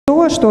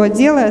того, что,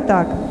 делая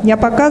так, я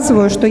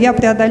показываю, что я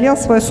преодолел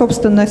свою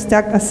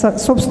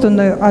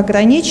собственную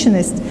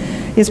ограниченность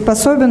и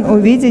способен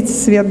увидеть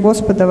свет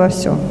Господа во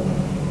всем.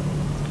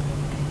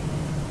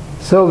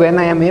 So when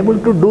I am able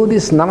to do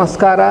this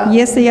namaskara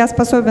Если я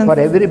способен for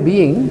every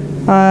being,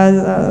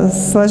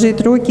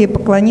 сложить руки и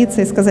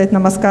поклониться и сказать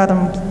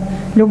намаскарам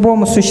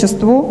любому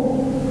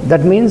существу,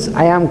 that means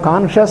I am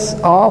conscious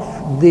of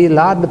the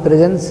Lord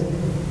presence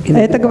in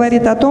это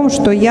говорит о том,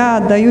 что я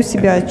отдаю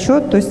себе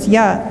отчет, то есть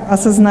я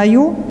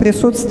осознаю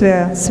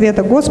присутствие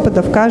света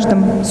Господа в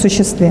каждом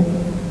существе.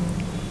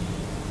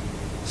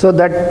 So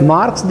that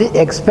marks the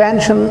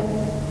expansion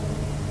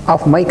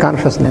of my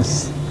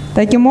consciousness.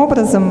 Таким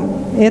образом,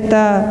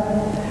 это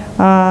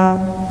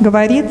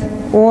говорит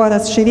о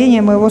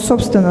расширении моего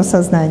собственного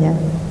сознания.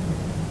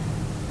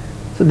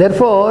 So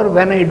therefore,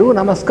 when I do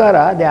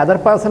namaskara, the other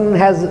person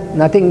has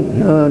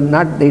nothing,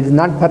 it is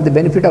not for the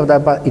benefit of the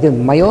other, it is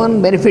my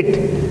own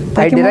benefit.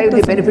 I derive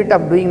the benefit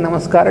of doing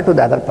namaskara to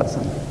the other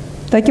person.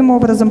 Таким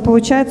образом,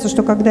 получается,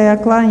 что когда я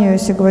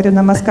кланяюсь и говорю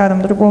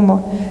намаскарам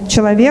другому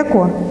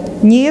человеку,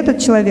 не этот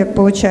человек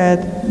получает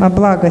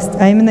благость,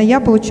 а именно я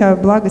получаю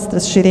благость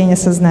расширения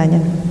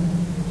сознания.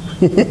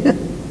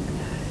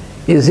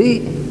 You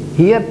see,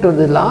 here to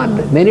the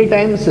Lord, many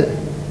times,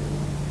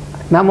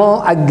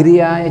 Namo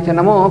Agriyaya,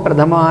 Namo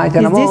Pradhamaya,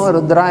 Namo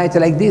Rudraya,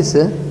 like this.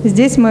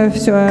 Здесь мы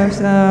все,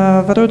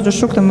 в Рудра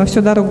Шуктам мы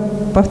всю дорогу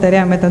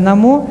повторяем это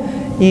Намо,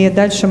 и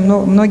дальше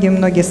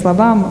многие-многие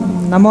слова,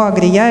 Намо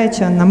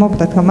Агрияча, Намо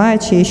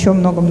Прадхамаяча, и еще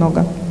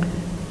много-много.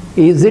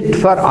 Is it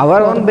for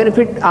our own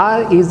benefit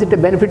or is it a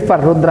benefit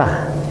for Rudra?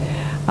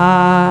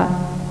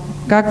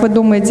 Как вы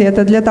думаете,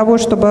 это для того,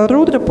 чтобы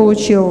Рудра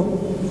получил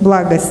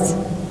благость?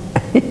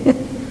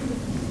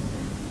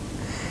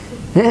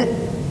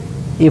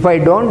 If I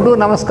don't do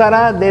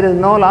namaskara, there is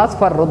no loss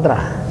for Rudra.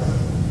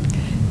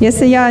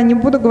 Если я не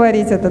буду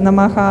говорить это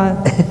намаха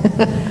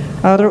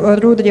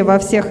Рудре во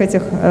всех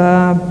этих,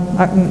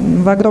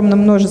 в огромном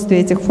множестве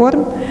этих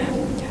форм,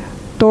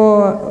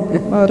 то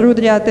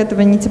Рудре от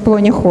этого ни тепло,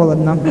 ни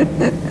холодно.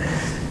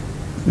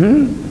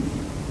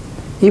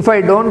 If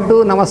I don't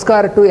do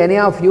namaskar to any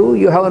of you,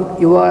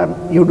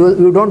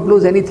 you don't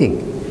lose anything.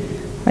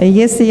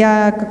 Если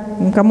я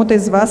кому-то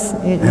из вас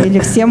или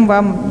всем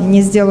вам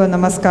не сделаю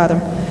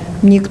намаскар,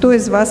 никто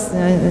из вас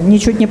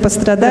ничуть не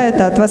пострадает,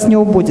 а от вас не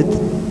убудет.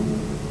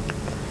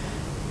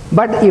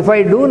 But if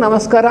I do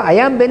namaskara, I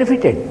am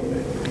benefited.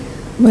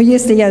 Но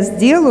если я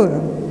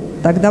сделаю,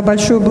 тогда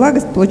большую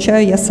благость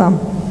получаю я сам.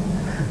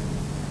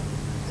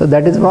 So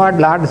that is what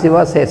Lord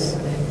Shiva says.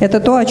 Это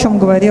то, о чем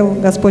говорил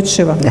Господь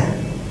Шива.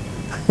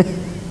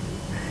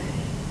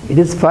 It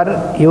is for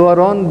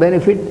your own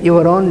benefit,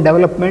 your own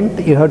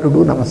development, you have to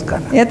do namaskar.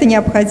 Это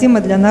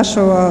необходимо для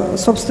нашего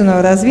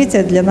собственного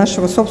развития, для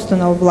нашего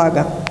собственного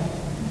блага.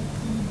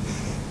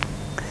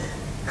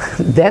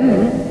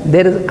 Then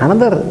there is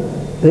another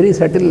very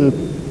subtle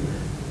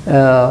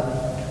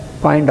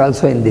point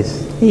also in this.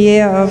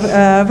 И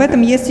в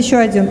этом есть еще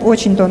один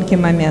очень тонкий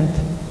момент.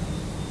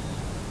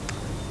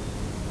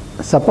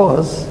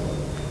 Suppose,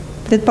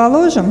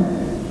 предположим,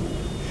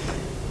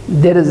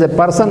 there is a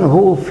person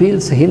who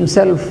feels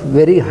himself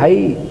very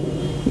high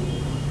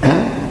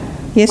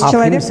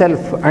of himself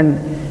and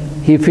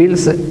he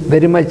feels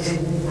very much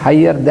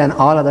higher than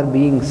all other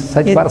beings.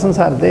 Such persons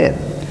are there.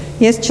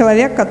 Есть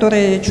человек,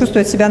 который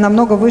чувствует себя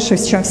намного выше,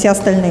 чем все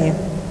остальные.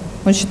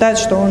 Он считает,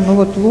 что он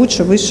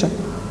лучше, выше.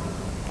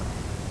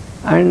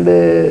 And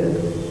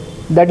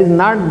that is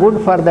not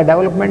good for the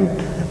development,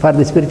 for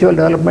the spiritual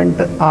development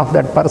of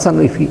that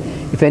person.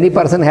 If any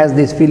person has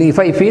this feeling, if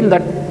I feel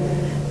that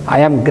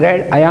I am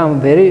great, I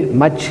am very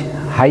much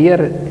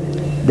higher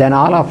than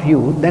all of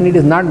you, then it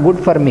is not good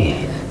for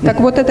me. Так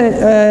вот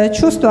это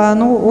чувство,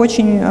 оно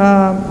очень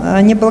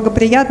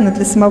неблагоприятно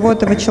для самого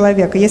этого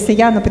человека. Если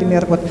я,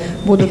 например,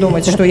 буду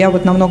думать, что я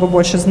намного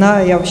больше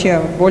знаю, я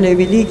вообще более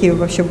великий,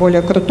 вообще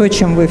более крутой,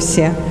 чем вы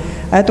все,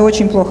 а это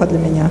очень плохо для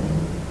меня.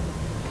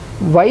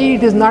 Why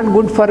it is not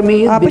good for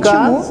me?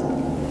 Because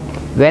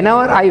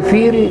whenever I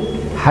feel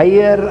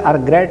higher or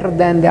greater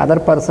than the other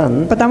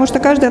person, потому что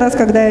каждый раз,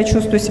 когда я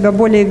чувствую себя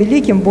более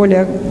великим,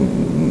 более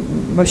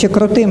вообще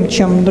крутым,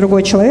 чем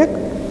другой человек,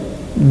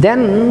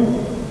 then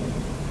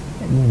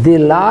the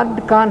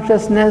Lord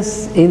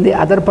consciousness in the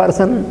other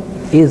person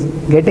is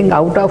getting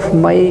out of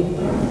my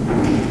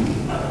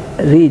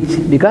reach,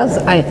 because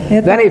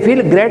when I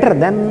feel greater,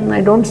 then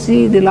I don't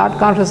see the Lord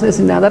consciousness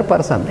in the other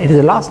person. It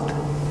is lost.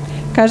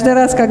 Каждый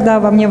раз, когда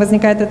во мне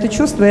возникает это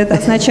чувство, это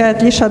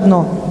означает лишь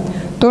одно.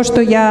 То,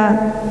 что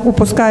я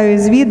упускаю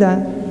из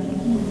вида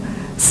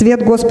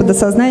свет Господа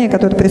сознания,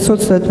 который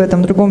присутствует в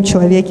этом другом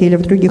человеке или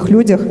в других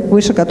людях,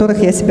 выше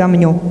которых я себя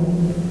мню.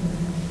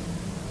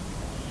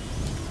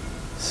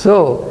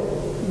 So,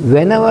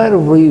 whenever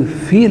we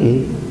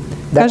feel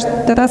that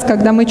каждый раз,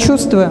 когда мы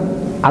чувствуем,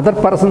 other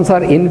persons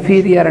are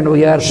inferior and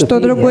we are что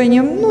superior, другой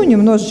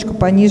немножечко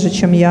пониже,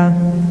 чем я,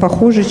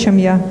 похуже, чем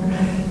я,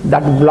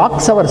 that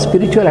blocks our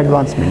spiritual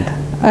advancement.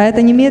 А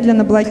это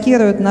немедленно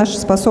блокирует наши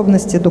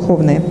способности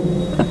духовные.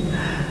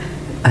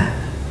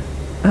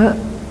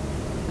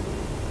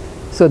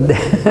 So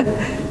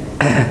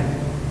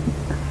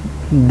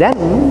then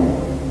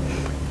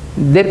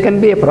there can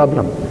be a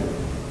problem.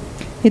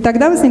 И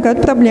тогда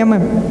возникают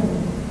проблемы.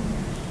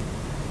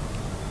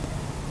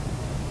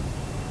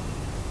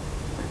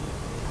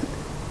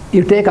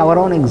 You take our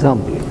own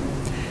example.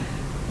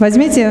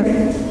 Возьмите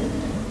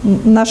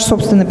наш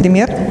собственный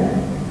пример.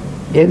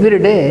 Every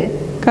day,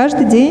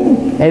 Каждый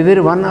день,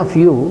 every one of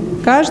you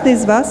каждый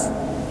из вас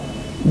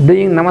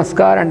doing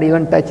namaskar and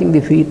even touching the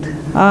feet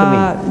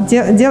to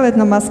me. делает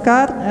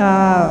намаскар,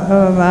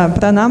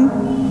 пранам,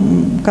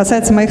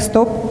 касается моих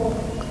стоп.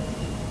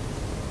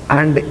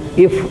 And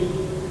if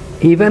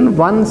even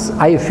once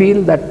I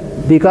feel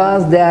that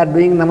because they are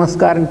doing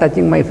namaskar and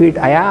touching my feet,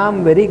 I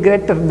am very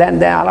greater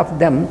than all of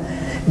them,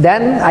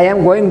 then I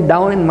am going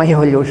down in my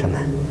evolution.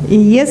 И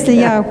если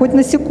я хоть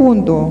на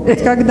секунду,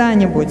 хоть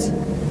когда-нибудь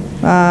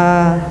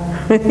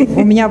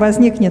у меня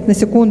возникнет на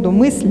секунду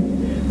мысль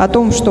о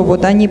том, что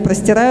вот они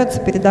простираются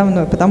передо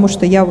мной, потому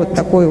что я вот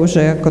такой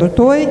уже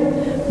крутой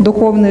в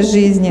духовной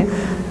жизни,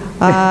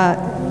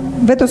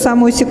 в эту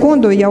самую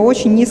секунду я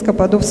очень низко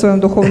паду в своем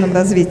духовном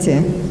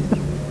развитии.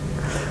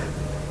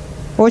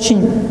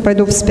 Очень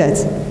пойду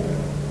вспять.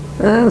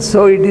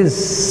 So it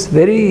is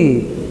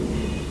very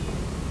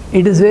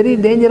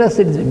dangerous.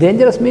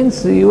 Dangerous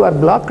means you are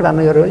blocked on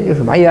your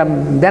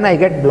evolution. Then I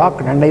get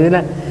blocked and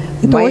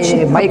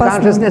my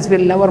consciousness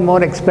will never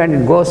more expand.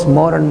 It goes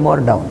more and more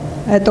down.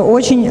 Это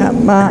очень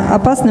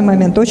опасный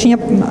момент, очень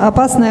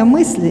опасная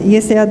мысль.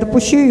 Если я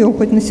допущу ее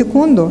хоть на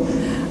секунду,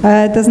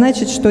 это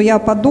значит, что я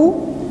паду,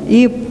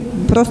 и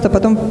просто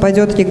потом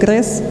пойдет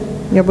регресс,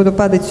 я буду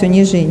падать все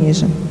ниже и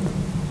ниже.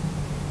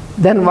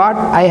 Then what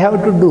I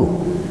have to do?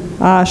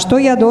 А что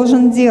я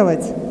должен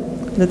делать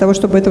для того,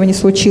 чтобы этого не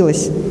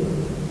случилось?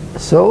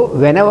 So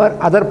whenever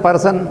other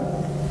person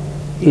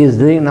is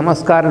doing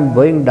namaskar and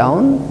going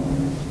down,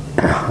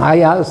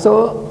 I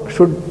also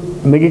should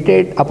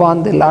meditate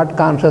upon the Lord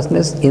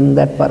consciousness in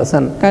that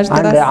person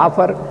and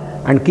offer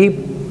and keep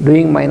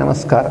doing my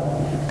namaskar.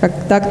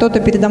 Когда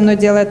кто-то передо мной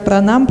делает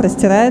пранам,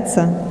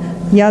 простирается,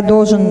 я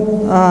должен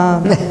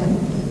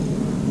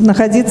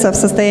находиться в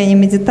состоянии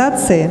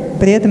медитации,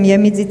 при этом я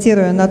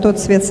медитирую на тот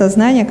свет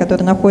сознания,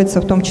 который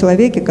находится в том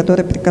человеке,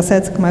 который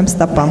прикасается к моим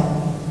стопам.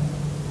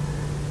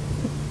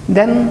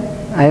 Then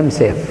I am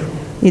safe.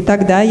 И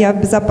тогда я в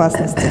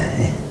безопасности.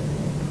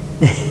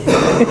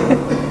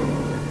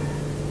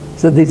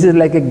 So this is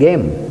like a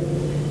game.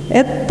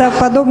 Это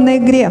подобно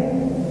игре.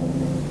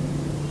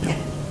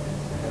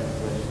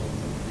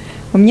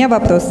 У меня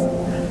вопрос.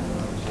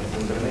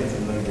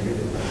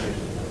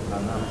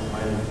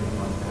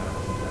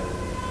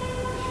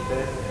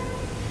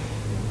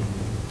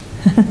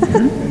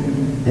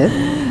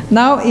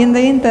 Now in the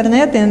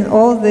internet and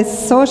all these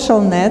social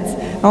nets,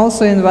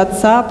 also in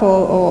WhatsApp,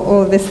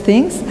 all these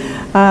things,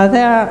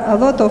 there are a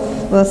lot of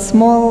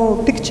small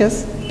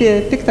pictures,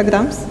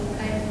 pictograms,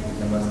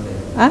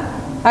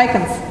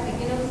 icons.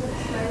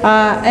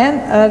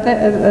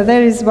 And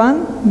there is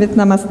one with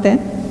Namaste.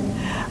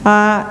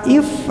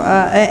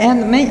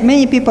 And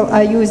many people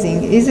are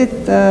using, is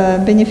it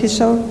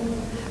beneficial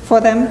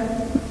for them?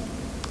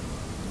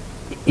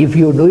 If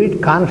you do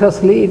it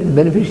consciously, it is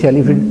beneficial.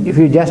 If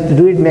you just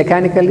do it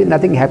mechanically,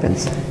 nothing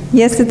happens.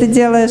 Если ты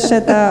делаешь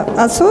это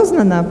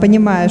осознанно,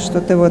 понимая,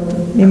 что ты вот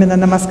именно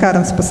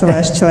намаскаром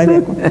посылаешь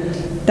человеку,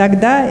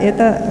 тогда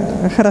это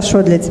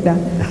хорошо для тебя.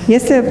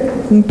 Если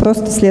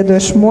просто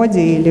следуешь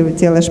моде или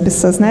делаешь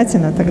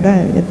бессознательно, тогда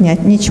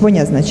это ничего не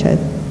означает.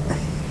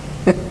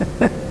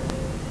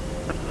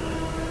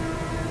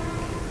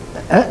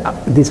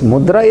 This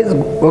mudra is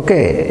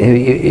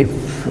okay.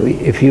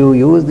 If you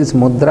use this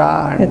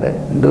mudra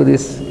and do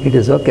this, it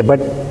is okay. But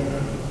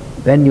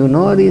when you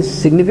know this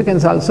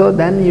significance also,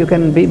 then you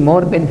can be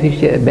more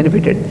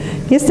benefited.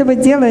 Если вы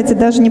делаете,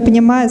 даже не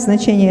понимая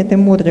значения этой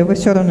мудры, вы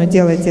все равно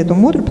делаете эту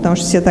мудру, потому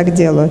что все так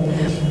делают.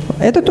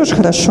 Это тоже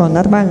хорошо,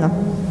 нормально.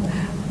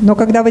 Но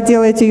когда вы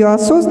делаете ее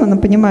осознанно,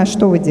 понимая,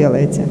 что вы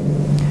делаете,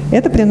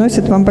 это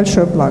приносит вам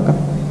большое благо.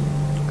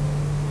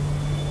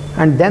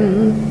 And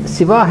then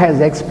Shiva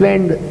has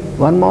explained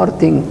one more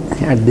thing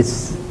at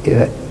this,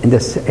 in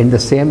the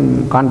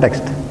same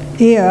context.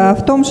 И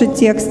в том же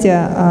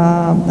тексте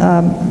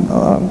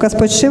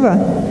Господь Шива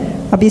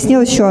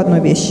объяснил еще одну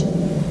вещь.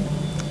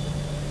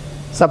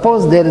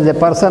 Suppose there is a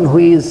person who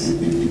is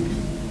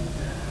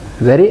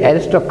very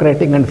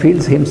aristocratic and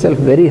feels himself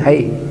very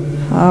high.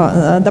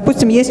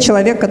 Допустим, есть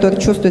человек, который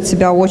чувствует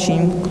себя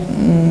очень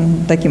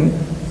таким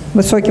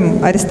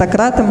высоким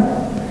аристократом,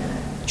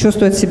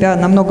 чувствует себя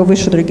намного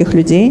выше других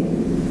людей.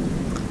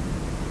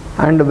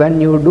 And when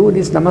you do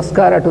this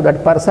namaskara to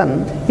that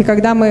person, и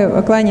когда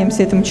мы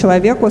кланяемся этому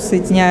человеку,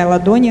 соединяя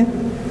ладони,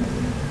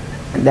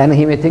 then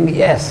he may think,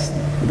 yes,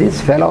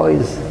 this fellow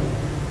is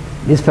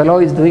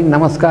doing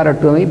namaskara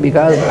to me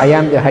because I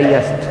am the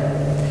highest.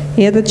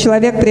 И этот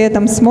человек при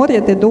этом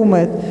смотрит и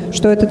думает,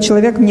 что этот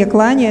человек мне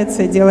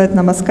кланяется и делает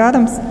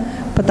намаскарам,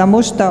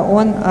 потому что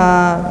он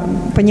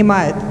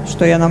понимает,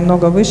 что я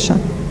намного выше.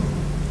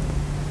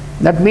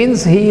 That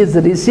means he is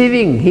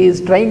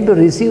trying to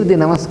receive the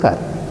namaskar.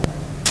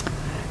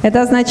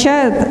 Это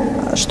означает,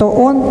 что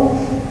он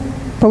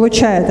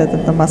получает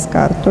этот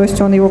намаскар, то есть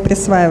он его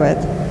присваивает.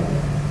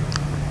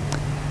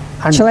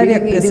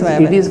 Человек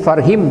присваивает.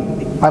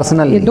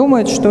 И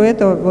думает, что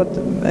это, вот,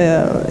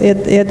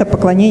 это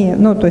поклонение,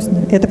 ну, то есть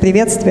это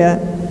приветствие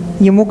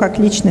ему как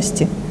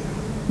личности.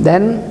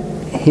 Then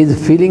his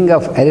feeling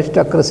of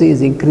aristocracy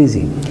is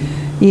increasing.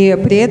 И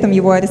при этом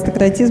его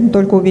аристократизм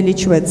только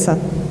увеличивается.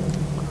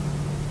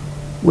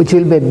 Which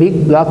will be a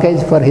big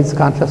blockage for his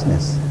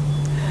consciousness.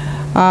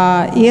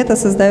 И это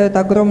создает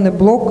огромный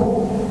блок,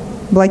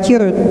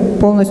 блокирует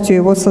полностью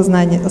его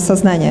сознание.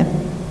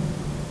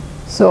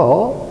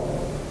 So,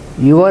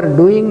 you are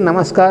doing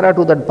namaskara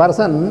to that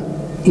person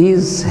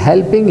is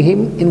helping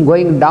him in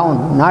going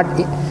down,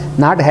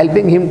 not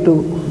helping him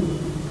to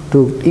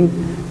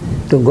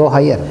go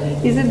higher.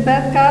 Is it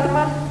bad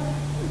karma?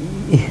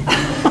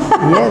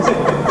 Yes.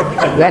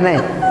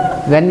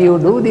 When you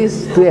do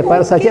this to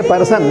such a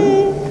person,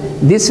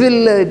 this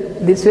will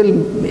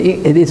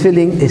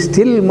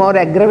still more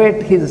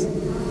aggravate his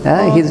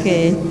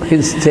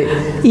state.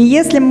 И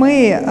если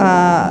мы,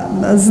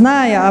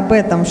 зная об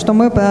этом, что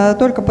мы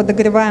только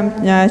подогреваем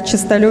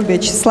честолюбие,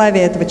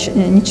 тщеславие этого,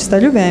 не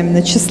честолюбие, а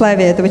именно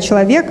тщеславие этого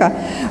человека,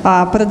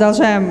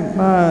 продолжаем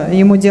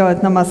ему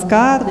делать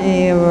намаскар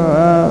и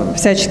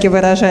всячески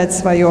выражать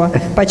свое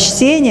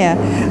почтение,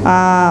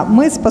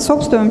 мы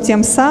способствуем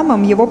тем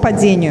самым его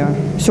падению,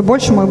 все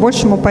большему и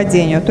большему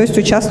падению, то есть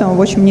участвуем в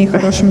очень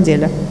нехорошем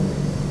деле.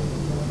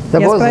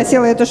 Я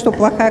спросила, это что,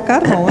 плохая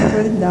карма? Он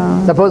говорит, да.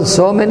 Suppose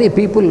so many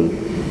people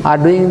are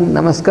doing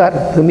namaskar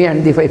to me,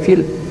 and if I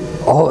feel,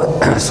 oh,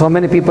 so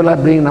many people are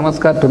doing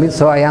namaskar to me,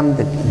 so I am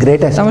the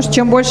greatest. Потому что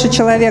чем больше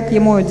человек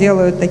ему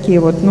делают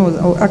такие вот, ну,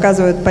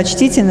 оказывают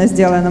почтительность,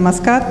 делая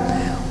намаскар,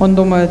 он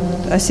думает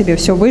о себе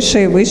все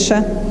выше и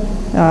выше,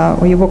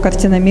 у его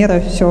картина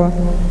мира все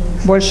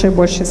больше и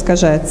больше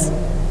искажается.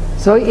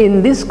 So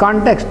in this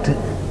context,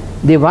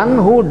 the one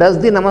who does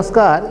the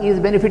namaskar is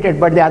benefited,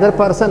 but the other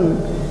person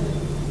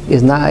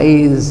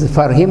is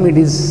for him it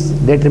is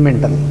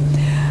detrimental.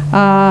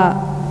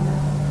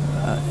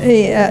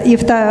 И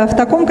в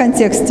таком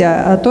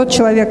контексте тот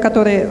человек,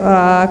 который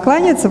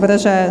кланяется,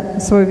 выражая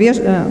свою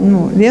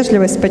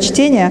вежливость,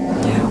 почтение,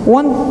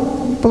 он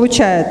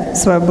получает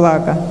свое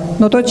благо.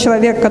 Но тот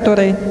человек,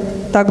 который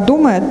так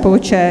думает,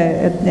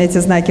 получая эти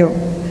знаки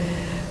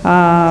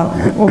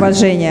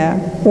уважения,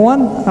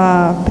 он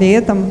при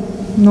этом,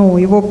 ну,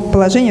 его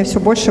положение все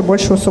больше и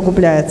больше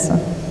усугубляется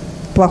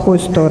в плохую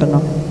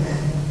сторону.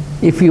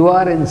 If you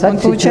are in such он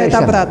получает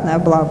обратное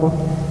благо.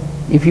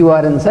 If you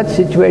are in such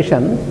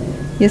situation,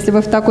 если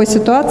вы в такой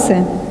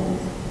ситуации,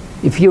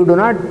 if you do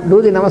not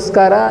do the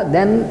namaskara,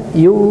 then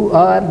you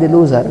are the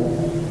loser.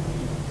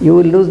 You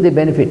will lose the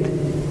benefit.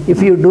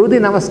 If you do the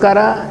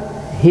namaskara,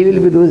 he will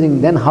be losing.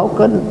 Then how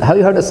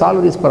you have to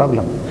solve this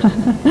problem?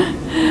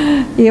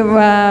 И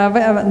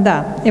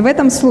в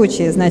этом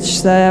случае,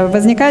 значит,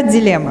 возникает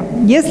дилемма.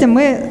 Если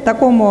мы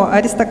такому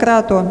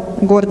аристократу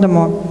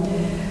гордому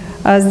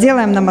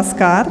сделаем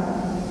намаскар,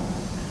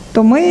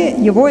 то мы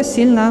его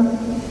сильно,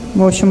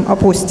 в общем,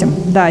 опустим.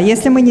 Да,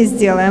 если мы не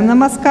сделаем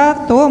намаскар,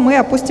 то мы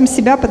опустим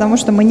себя, потому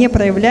что мы не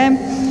проявляем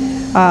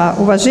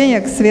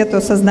уважение к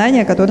свету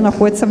сознания, которое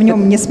находится в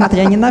нем,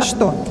 несмотря ни на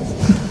что.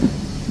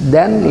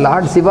 Then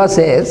Lord Shiva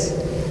says,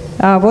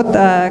 вот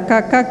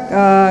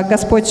как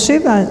Господь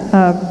Шива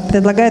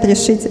предлагает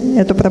решить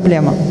эту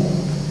проблему.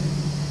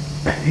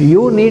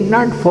 You need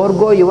not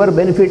forego your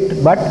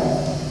benefit, but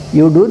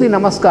you do the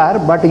namaskar,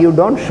 but you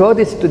don't show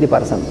this to the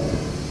person.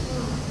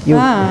 You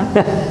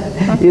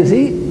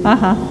see?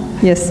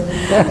 Yes.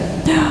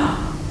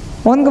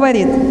 Он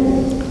говорит,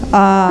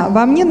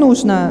 вам не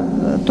нужно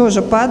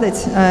тоже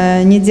падать,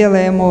 не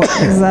делая ему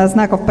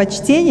знаков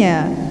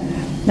почтения,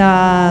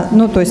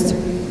 ну, то есть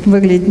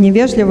выглядеть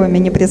невежливыми,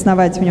 не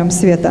признавать в нем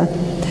света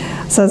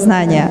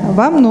сознания.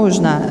 Вам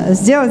нужно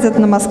сделать это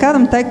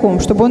намаскаром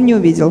тайком, чтобы он не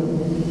увидел.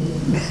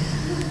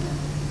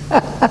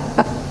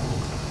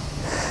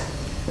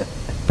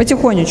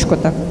 Потихонечку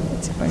так.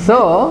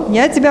 So,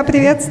 я тебя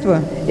приветствую.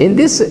 In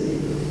this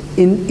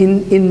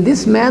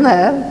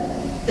manner,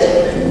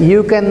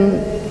 you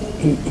can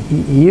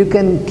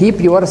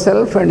keep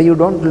yourself and you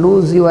don't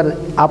lose your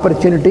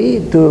opportunity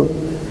to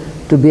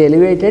be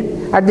elevated.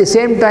 At the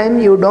same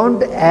time, you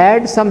don't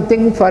add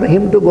something for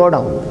him to go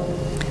down.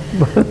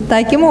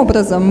 Таким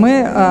образом,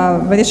 мы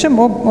решим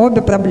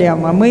обе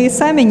проблемы. Мы и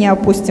сами не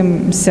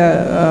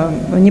опустимся,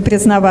 не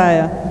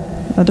признавая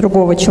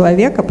другого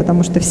человека,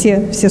 потому что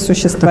все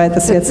существа — это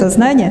свет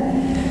сознания,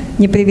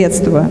 не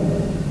приветствуя.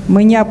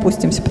 Мы не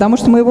опустимся, потому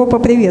что мы его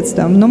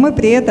поприветствуем, но мы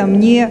при этом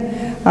не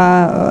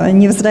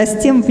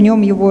взрастим в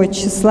нем его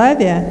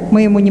тщеславие,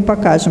 мы ему не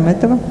покажем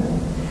этого,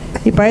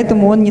 и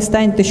поэтому он не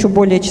станет еще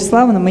более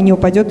тщеславным и не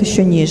упадет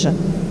еще ниже.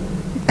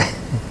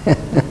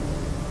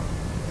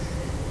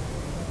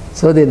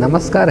 So the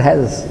namaskar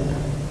has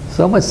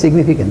so much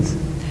significance.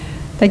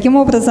 Таким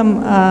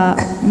образом,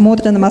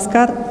 мудрый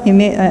намаскар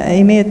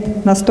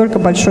имеет настолько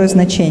большое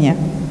значение.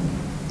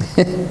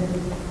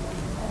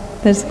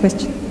 There's a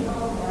question.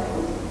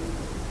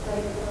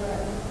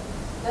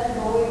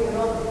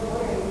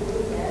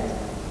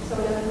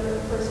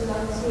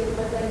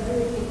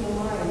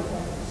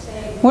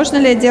 Можно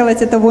ли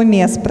делать это в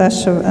уме,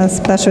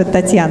 спрашивает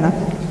Татьяна.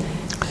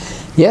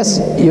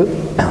 Yes,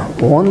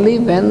 only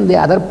when the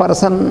other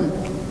person,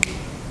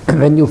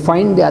 when you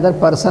find the other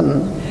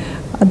person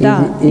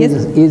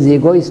is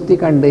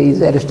egoistic and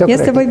is aristocratic.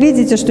 Если вы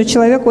видите, что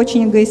человек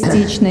очень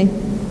эгоистичный,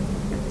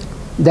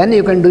 then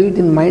you can do it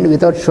in mind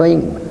without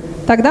showing.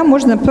 Тогда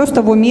можно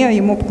просто в уме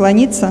ему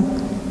поклониться,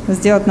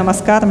 сделать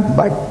намаскар.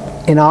 But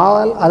in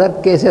all other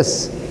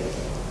cases,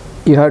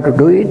 you have to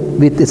do it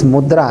with this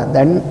mudra.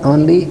 Then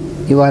only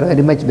you are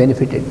very much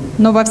benefited.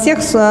 Но во всех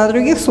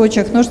других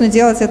случаях нужно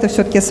делать это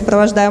все-таки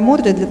сопровождая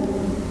мудрой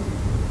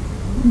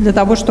для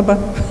того, чтобы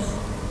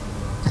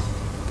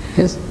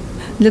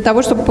для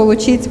того, чтобы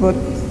получить вот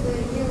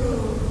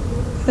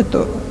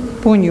эту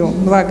пунью,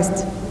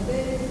 благость.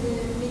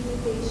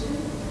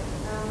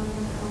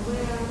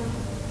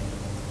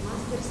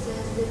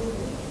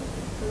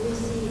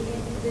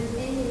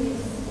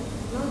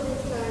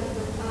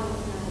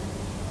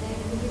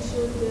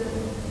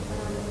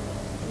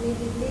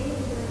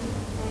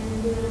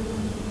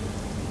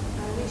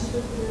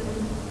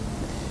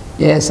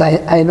 Yes,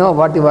 I know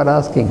what you are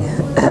asking.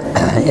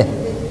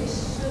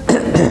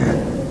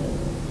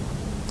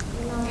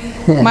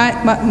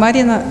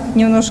 Марина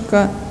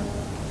немножко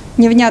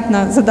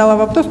невнятно задала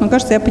вопрос, но,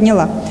 кажется, я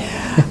поняла.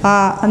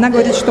 Она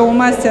говорит, что у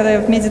мастера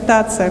в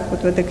медитациях,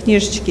 вот в этой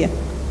книжечке,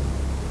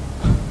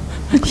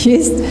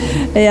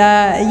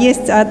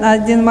 есть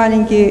один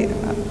маленький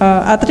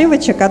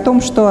отрывочек о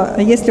том, что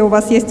если у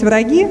вас есть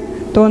враги,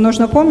 то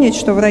нужно помнить,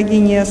 что враги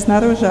не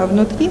снаружи, а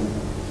внутри.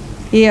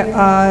 И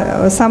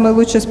самый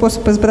лучший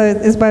способ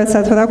избавиться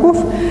от врагов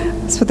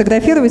 –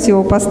 сфотографировать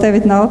его,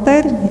 поставить на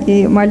алтарь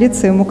и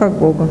молиться ему как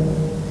Богу,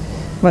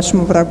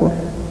 вашему врагу.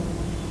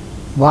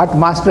 What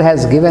master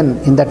has given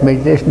in that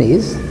meditation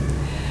is,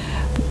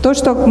 то,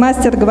 что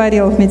мастер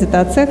говорил в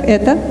медитациях,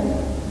 это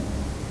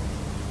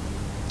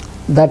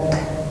that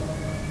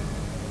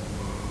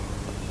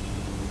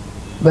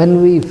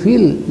when we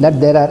feel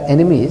that there are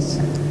enemies,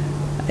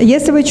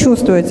 если вы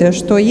чувствуете,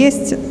 что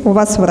есть у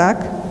вас враг,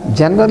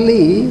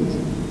 generally,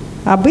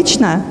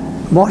 обычно,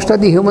 most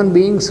of the human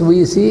beings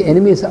we see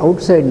enemies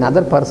outside in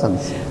other persons.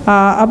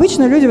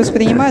 Обычно люди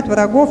воспринимают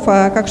врагов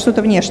как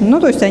что-то внешнее. Ну,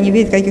 то есть они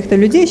видят каких-то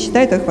людей,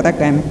 считают их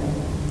врагами.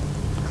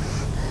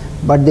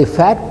 But the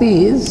fact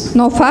is,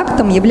 но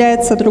фактом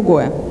является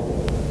другое.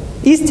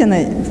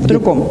 Истина в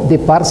другом. The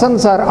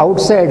persons are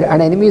outside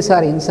and enemies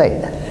are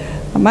inside.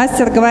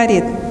 Мастер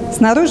говорит,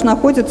 снаружи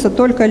находятся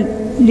только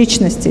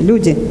личности,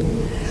 люди,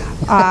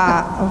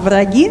 а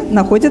враги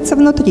находятся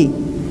внутри.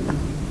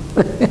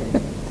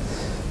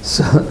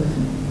 So,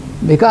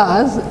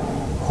 because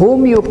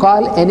whom you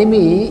call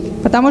enemy,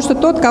 потому что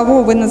тот,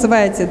 кого вы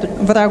называете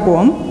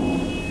врагом,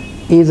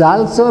 is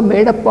also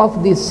made up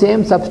of the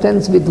same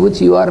substance with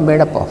which you are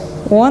made up of.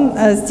 Он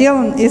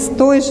сделан из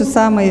той же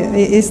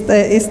самой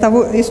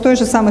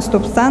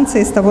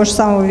субстанции, из того же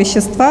самого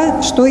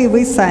вещества, что и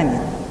вы сами.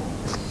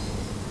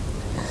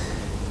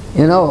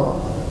 You know,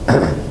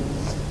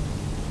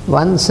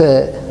 once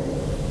a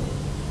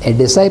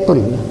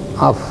disciple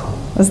of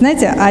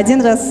знаете,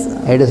 один раз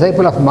he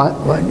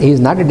is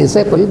not a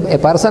disciple, a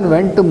person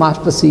went to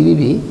Master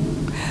CVV.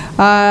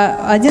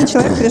 Один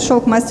человек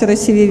пришел к мастеру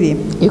CVV.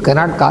 You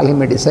cannot call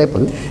him a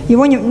disciple.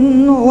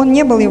 Он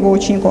не был его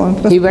учеником, он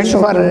просто he went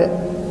пришел. For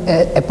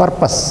a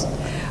purpose.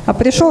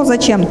 Пришел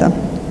зачем-то,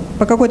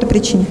 по какой-то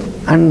причине.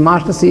 And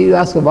Master CVV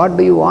asked, what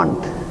do you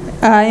want?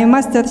 И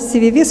мастер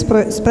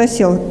CVV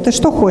спросил, ты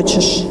что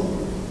хочешь?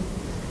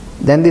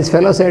 Then this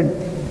fellow said,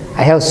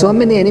 I have so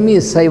many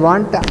enemies, I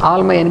want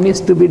all my enemies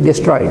to be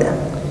destroyed.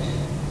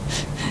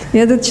 И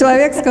этот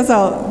человек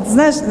сказал,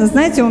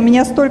 знаете, у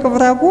меня столько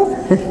врагов,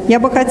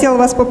 я бы хотел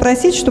вас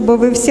попросить, чтобы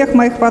вы всех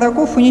моих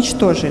врагов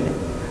уничтожили.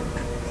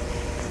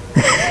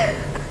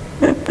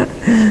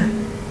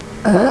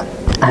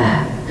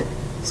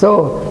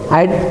 So,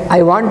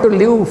 I want to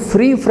live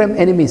free from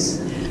enemies.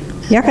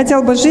 Я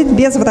хотел бы жить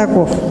без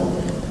врагов.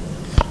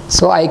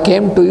 So I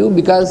came to you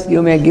because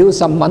you may give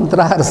some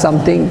mantra or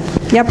something.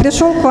 Я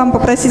пришел к вам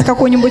попросить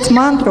какую-нибудь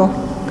мантру,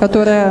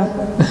 которая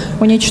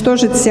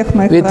уничтожит всех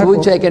моих врагов. With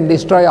which I can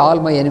destroy all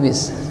my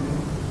enemies.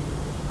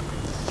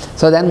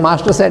 So then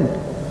Master said,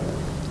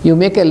 you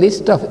make a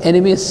list of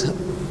enemies,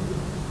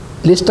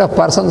 list of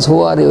persons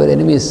who are your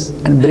enemies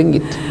and bring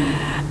it.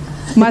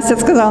 Мастер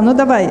сказал, ну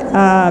давай,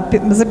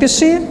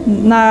 запиши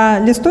на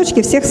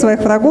листочке всех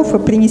своих врагов и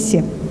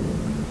принеси.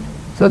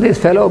 So this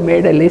fellow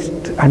made a list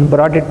and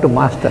brought it to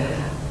Master.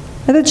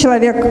 Этот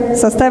человек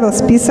составил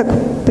список,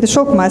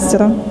 пришел к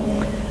мастеру.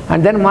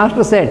 And then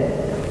Master said,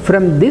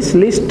 from this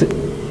list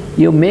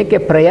you make a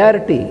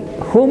priority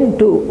whom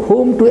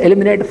to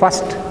eliminate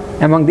first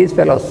among these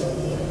fellows.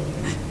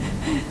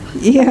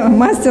 И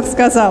мастер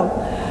сказал,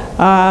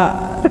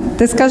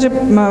 ты скажи,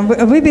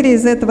 выбери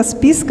из этого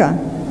списка,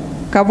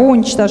 кого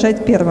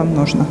уничтожать первым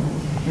нужно.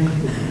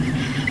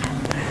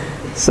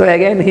 So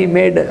again he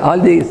made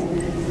all these.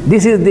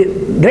 This is the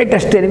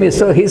greatest enemy,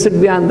 so he should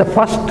be on the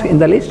first in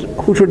the list.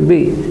 Who should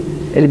be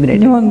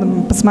eliminated? И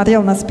он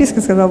посмотрел на список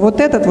и сказал,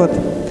 вот этот вот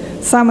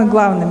самый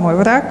главный мой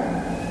враг,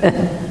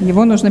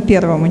 Его нужно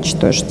первым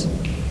уничтожить.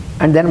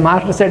 And then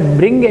master said,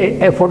 bring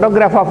a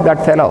photograph of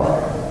that fellow.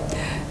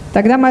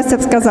 Тогда мастер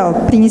сказал,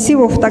 принеси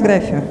его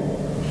фотографию.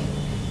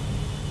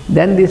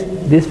 Then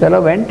this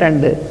fellow went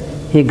and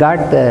he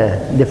got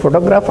the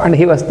photograph, and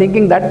he was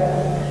thinking that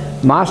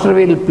master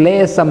will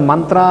play some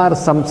mantra or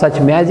some such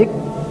magic,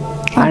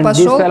 and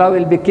this fellow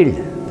will be killed.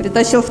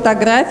 Притащил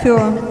фотографию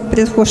в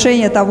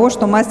предвкушение того,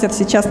 что мастер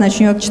сейчас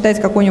начнет читать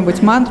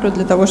какую-нибудь мантру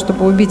для того,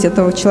 чтобы убить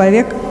этого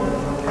человека.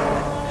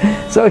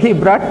 So he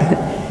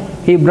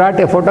brought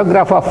a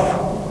photograph of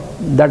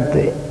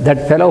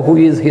that fellow who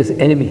is his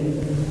enemy.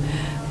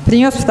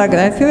 Принес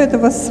фотографию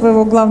этого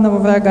своего главного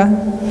врага.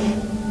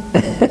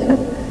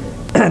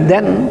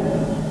 Then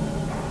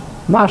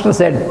master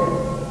said,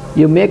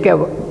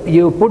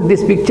 you put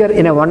this picture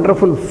in a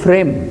wonderful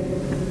frame.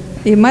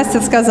 И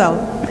мастер сказал,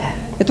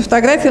 эту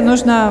фотографию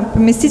нужно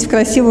поместить в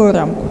красивую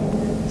рамку.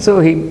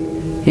 So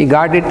he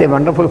got it a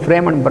wonderful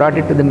frame and brought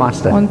it to the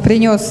master. Он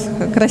принес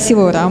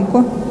красивую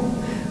рамку,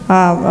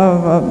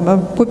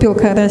 купил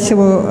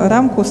красивую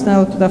рамку,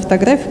 установил туда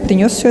фотографию,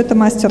 принес все это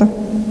мастеру.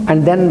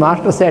 And then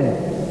master said,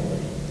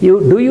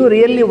 do you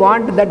really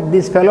want that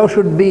this fellow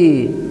should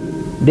be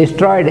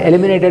destroyed,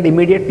 eliminated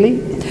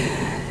immediately?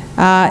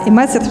 И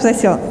мастер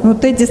спросил, ну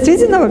ты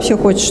действительно вообще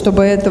хочешь,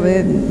 чтобы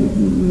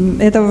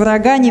этого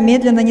врага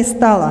немедленно не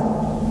стало?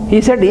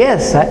 He said,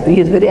 yes, he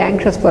is very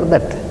anxious for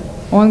that.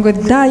 Он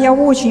говорит, да, я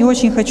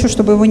очень-очень хочу,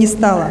 чтобы его не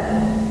стало.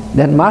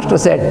 Then master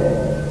said,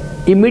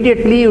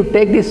 immediately you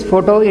take this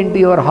photo into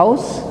your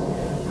house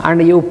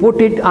and you put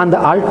it on the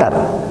altar.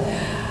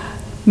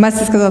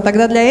 Мастер сказал,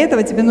 тогда для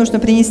этого тебе нужно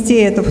принести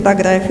эту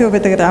фотографию в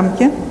этой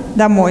рамке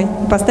домой,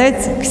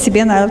 поставить к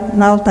себе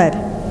на алтарь.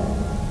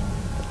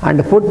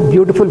 And put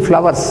beautiful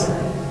flowers.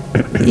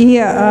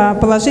 И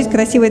положить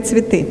красивые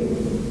цветы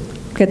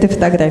к этой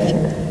фотографии.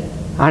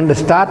 And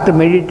start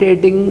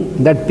meditating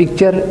that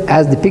picture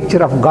as the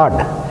picture of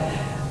God.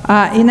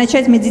 И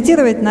начать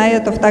медитировать на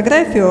эту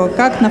фотографию,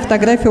 как на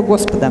фотографию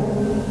Господа.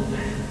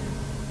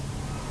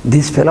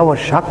 This fellow was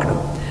shocked.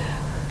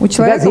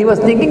 Because he was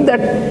thinking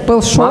that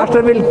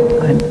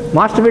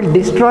master will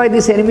destroy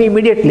this enemy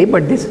immediately,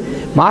 but this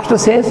master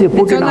says you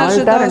put an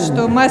altar and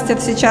что мастер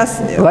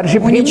сейчас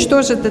worship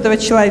уничтожит этого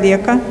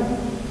человека,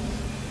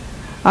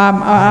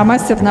 а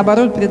мастер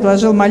наоборот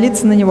предложил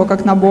молиться на него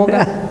как на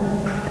Бога.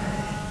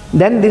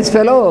 Then this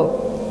fellow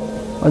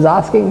was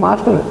asking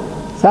master,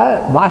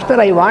 sir,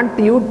 master, I want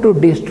you to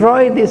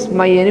destroy this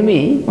my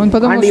enemy,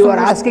 and you are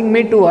asking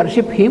me to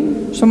worship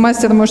him. Что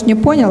мастер, может, не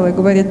понял и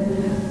говорит,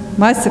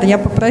 мастер, я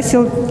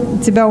попросил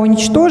тебя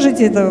уничтожить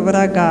этого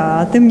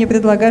врага, а ты мне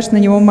предлагаешь на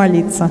него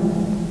молиться.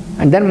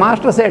 And then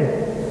master said,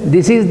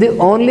 this is the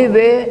only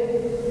way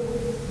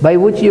by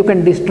which you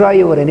can destroy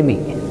your enemy.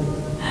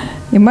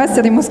 И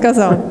мастер ему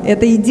сказал,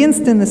 это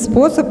единственный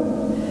способ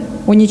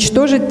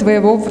уничтожить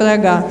твоего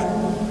врага.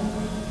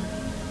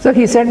 So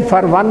he said,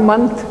 for 1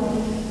 month,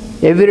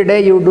 every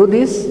day you do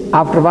this,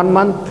 after 1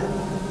 month,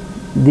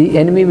 the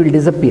enemy will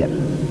disappear.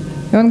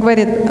 И он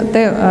говорит,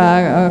 ты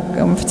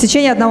в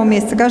течение 1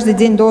 месяца каждый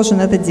день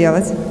должен это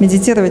делать,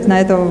 медитировать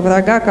на этого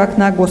врага, как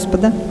на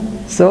Господа.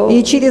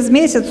 И через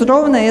месяц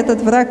ровно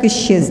этот враг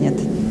исчезнет.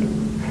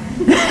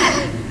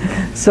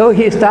 So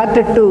he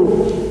started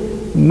to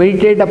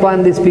meditate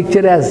upon this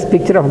picture as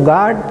picture of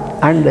God,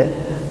 and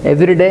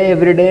every day,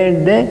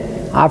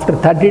 after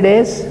 30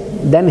 days,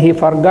 then he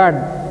forgot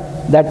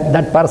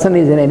that person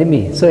is an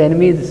enemy. So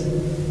enemy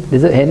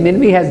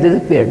has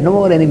disappeared, no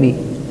more enemy.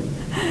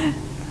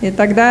 И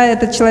тогда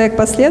этот человек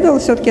последовал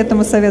все-таки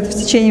этому совету, в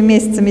течение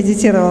месяца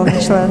медитировал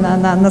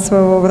на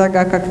своего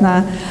врага, как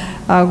на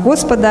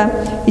Господа.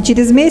 И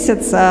через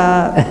месяц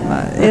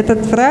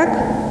этот враг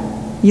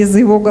из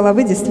его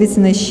головы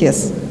действительно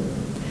исчез,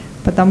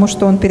 потому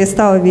что он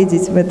перестал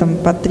видеть в этом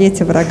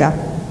портрете врага.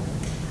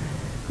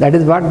 That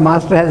is what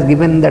master has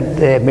given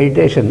that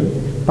meditation.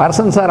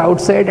 Persons are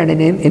outside and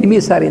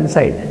enemies are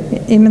inside.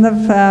 Именно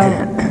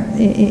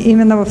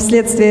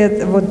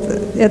вследствие вот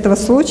этого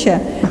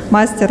случая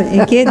мастер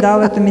Икей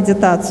дал эту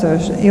медитацию.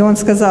 И он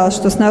сказал,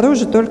 что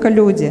снаружи только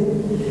люди,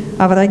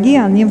 а враги,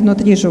 они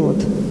внутри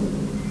живут.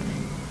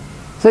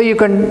 So you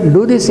can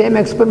do the same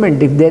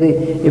experiment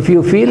if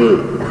you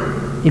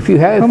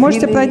have. Вы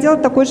можете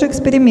проделать такой же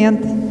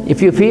эксперимент.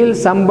 If you feel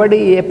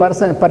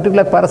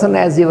particular person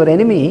as your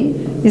enemy,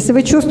 если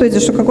вы чувствуете,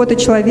 что какой-то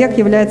человек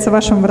является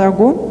вашим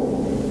врагом,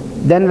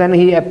 then when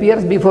he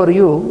appears before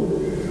you,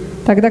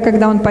 тогда,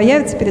 когда он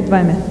появится перед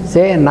вами,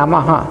 say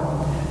Namaha.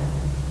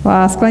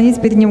 Склоните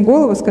перед ним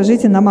голову,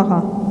 скажите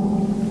Намаха.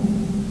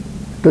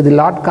 To the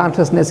Lord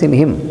consciousness in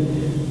him.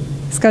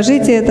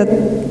 Скажите это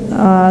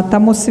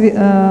тому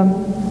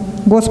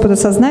Господу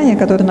сознания,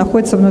 который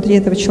находится внутри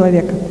этого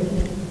человека.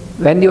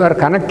 When you are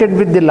connected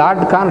with the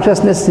Lord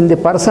consciousness in the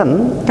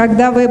person,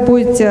 когда вы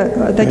будете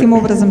таким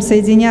образом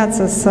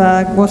соединяться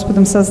с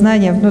Господом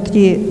сознания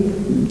внутри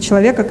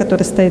человека,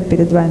 который стоит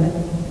перед вами,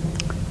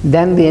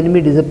 then the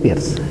enemy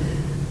disappears.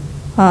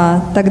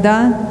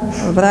 Тогда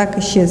враг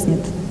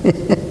исчезнет.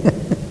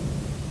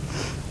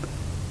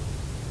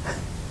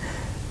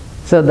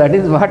 So that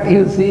is what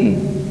you see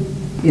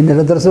In the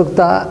Rudra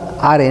Sukta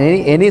or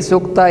any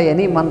Sukta,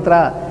 any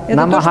mantra,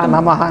 Namaha,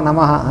 Namaha,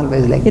 Namaha,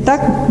 always like. Итак,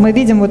 мы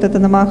видим вот это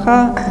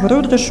намаха в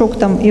Рудра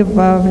Шуктам и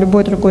в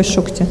любой другой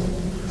шукте.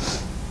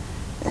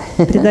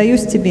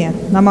 Предаюсь тебе,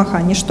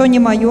 намаха. Ничто не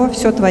мое,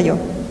 все твое.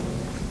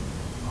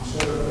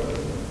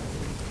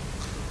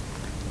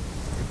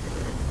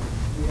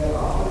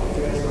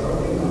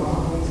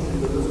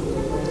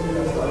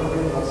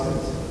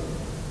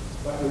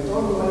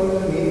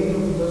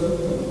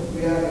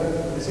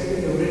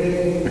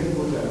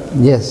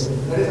 Yes.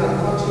 That is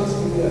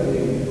unconsciously we are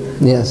doing.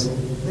 Yes.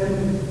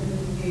 Then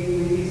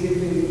is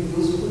it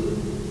useful?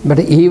 But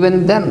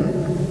even then,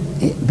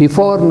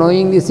 before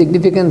knowing the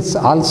significance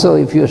also,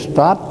 if you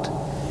start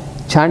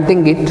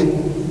chanting it,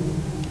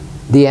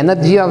 the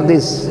energy of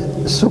this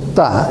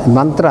sukta,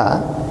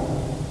 mantra,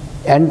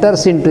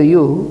 enters into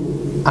you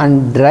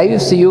and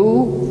drives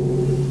you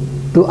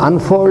to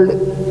unfold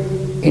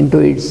into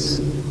its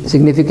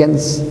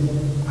significance,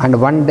 and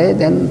one day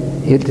then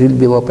it will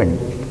be opened.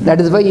 That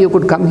is why you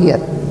could come here.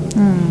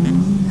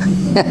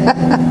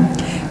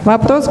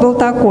 Вопрос был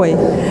такой.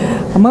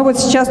 Мы вот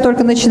сейчас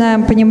только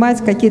начинаем понимать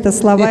какие-то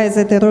слова из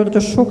этой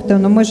Рудра Шукты,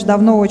 но мы же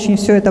давно очень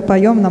все это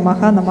поем,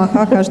 намаха,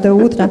 намаха, каждое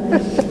утро,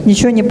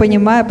 ничего не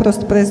понимая,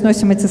 просто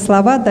произносим эти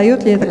слова.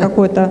 Дает ли это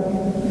какой-то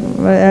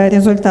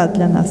результат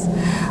для нас?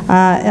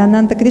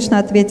 Ананта Кришна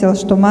ответил,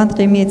 что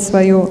мантра имеет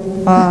свою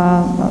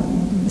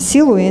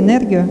силу и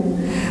энергию,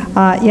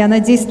 и она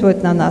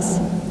действует на нас.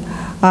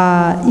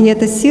 И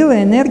эта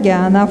сила, энергия,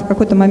 она в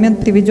какой-то момент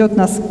приведет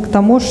нас к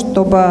тому,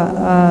 чтобы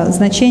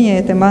значение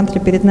этой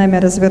мантры перед нами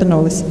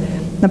развернулось.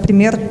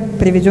 Например,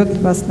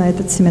 приведет вас на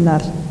этот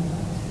семинар.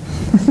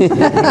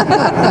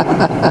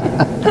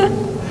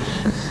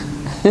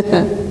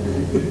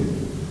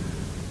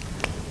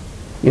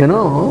 You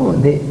know,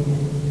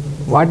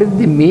 what is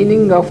the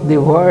meaning of the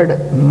word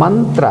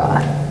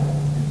mantra?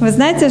 Вы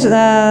знаете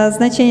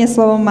значение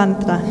слова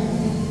мантра?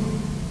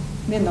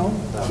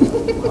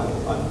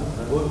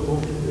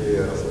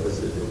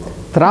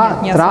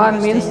 Tra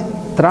means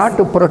tra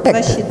to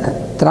protect. Защита.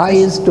 Tra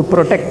is to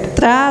protect.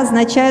 Тра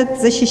означает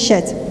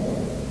защищать.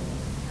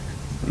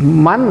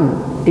 Man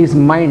is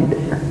mind.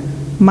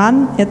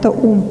 Ман – это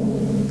ум.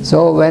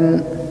 So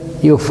when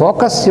you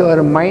focus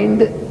your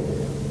mind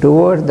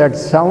towards that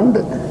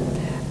sound,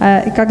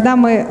 И когда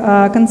мы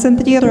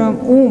концентрируем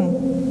ум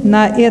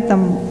на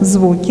этом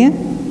звуке,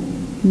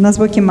 на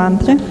звуке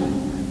мантры,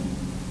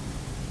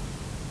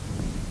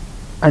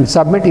 and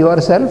submit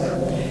yourself,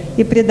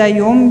 и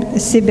предаем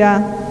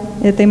себя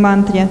этой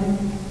мантре,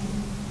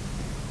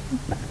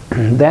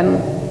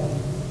 then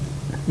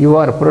you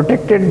are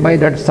protected by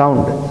that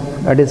sound.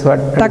 That is what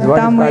is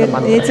тогда мы called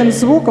mantra. этим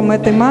звуком,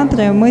 этой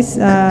мантрой мы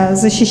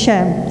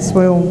защищаем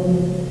свой ум.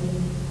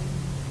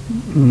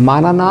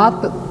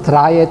 Mananat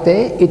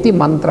trayate iti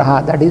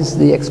mantraha. That is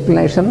the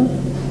explanation.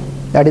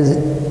 That is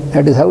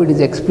how it is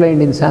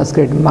explained in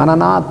Sanskrit.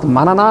 Mananat.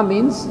 Manana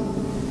means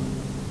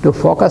to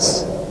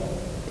focus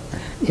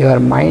your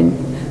mind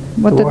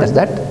Вот towards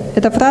that.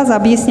 эта фраза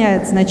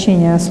объясняет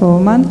значение слова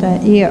мантра,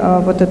 и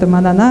вот это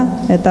манана,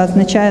 это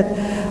означает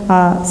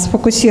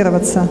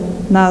сфокусироваться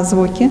на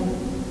звуке.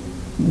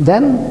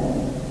 Then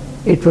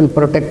it will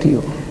protect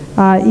you.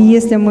 И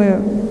если мы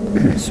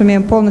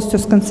сумеем полностью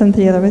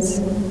сконцентрировать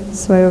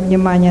свое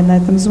внимание на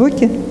этом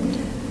звуке,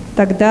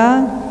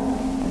 тогда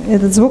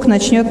этот звук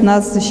начнет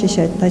нас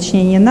защищать.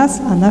 Точнее, не нас,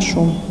 а наш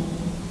ум.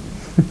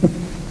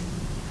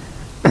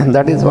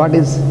 That is what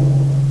is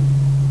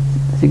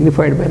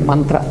signified by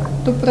mantra.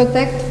 To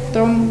protect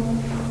from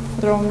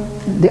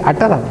The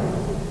utterer,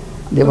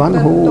 the one to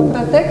who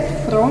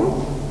protect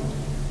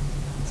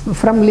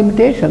from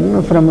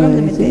limitation, from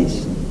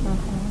limitation.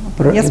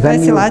 Я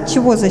спросила, от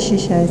чего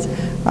защищаете?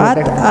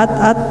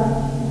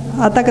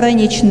 От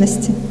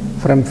ограниченности.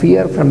 From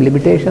fear, from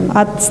limitation.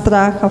 От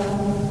страхов.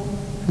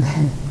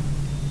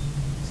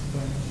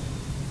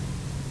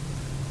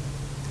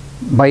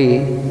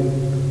 By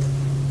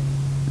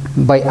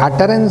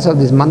utterance of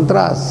these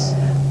mantras,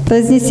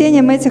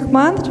 Произнесением этих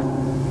мантр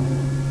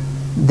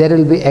there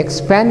will be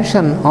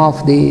expansion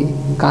of the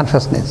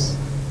consciousness.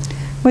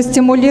 мы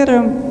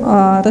стимулируем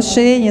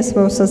расширение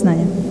своего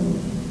сознания.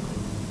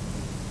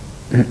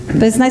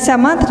 Произнося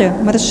мантры,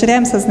 мы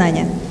расширяем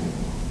сознание.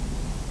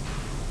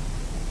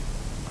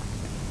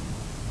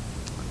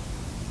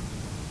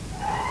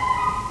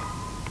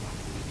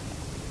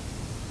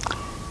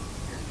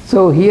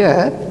 So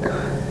here,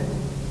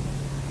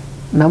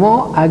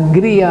 Namo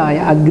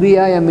Agriyaya.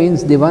 Agriyaya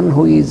means the one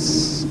who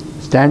is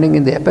standing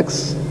in the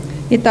apex.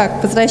 Итак,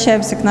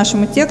 возвращаемся к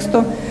нашему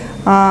тексту.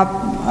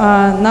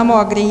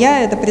 Намо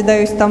Агрия, это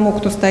предаюсь тому,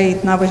 кто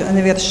стоит на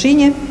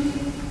вершине.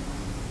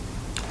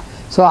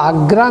 So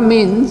Agra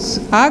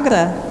means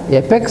Агра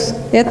apex,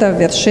 – это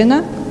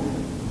вершина.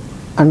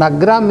 and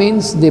Agra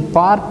means the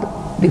part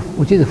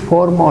which is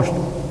foremost.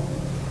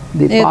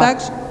 The И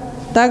part.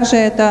 также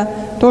это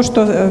то,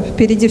 что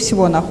впереди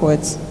всего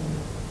находится.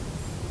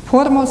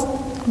 Foremost,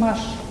 маш.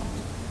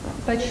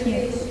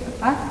 Точнее,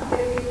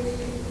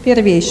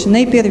 первейший,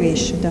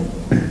 наипервейший, да.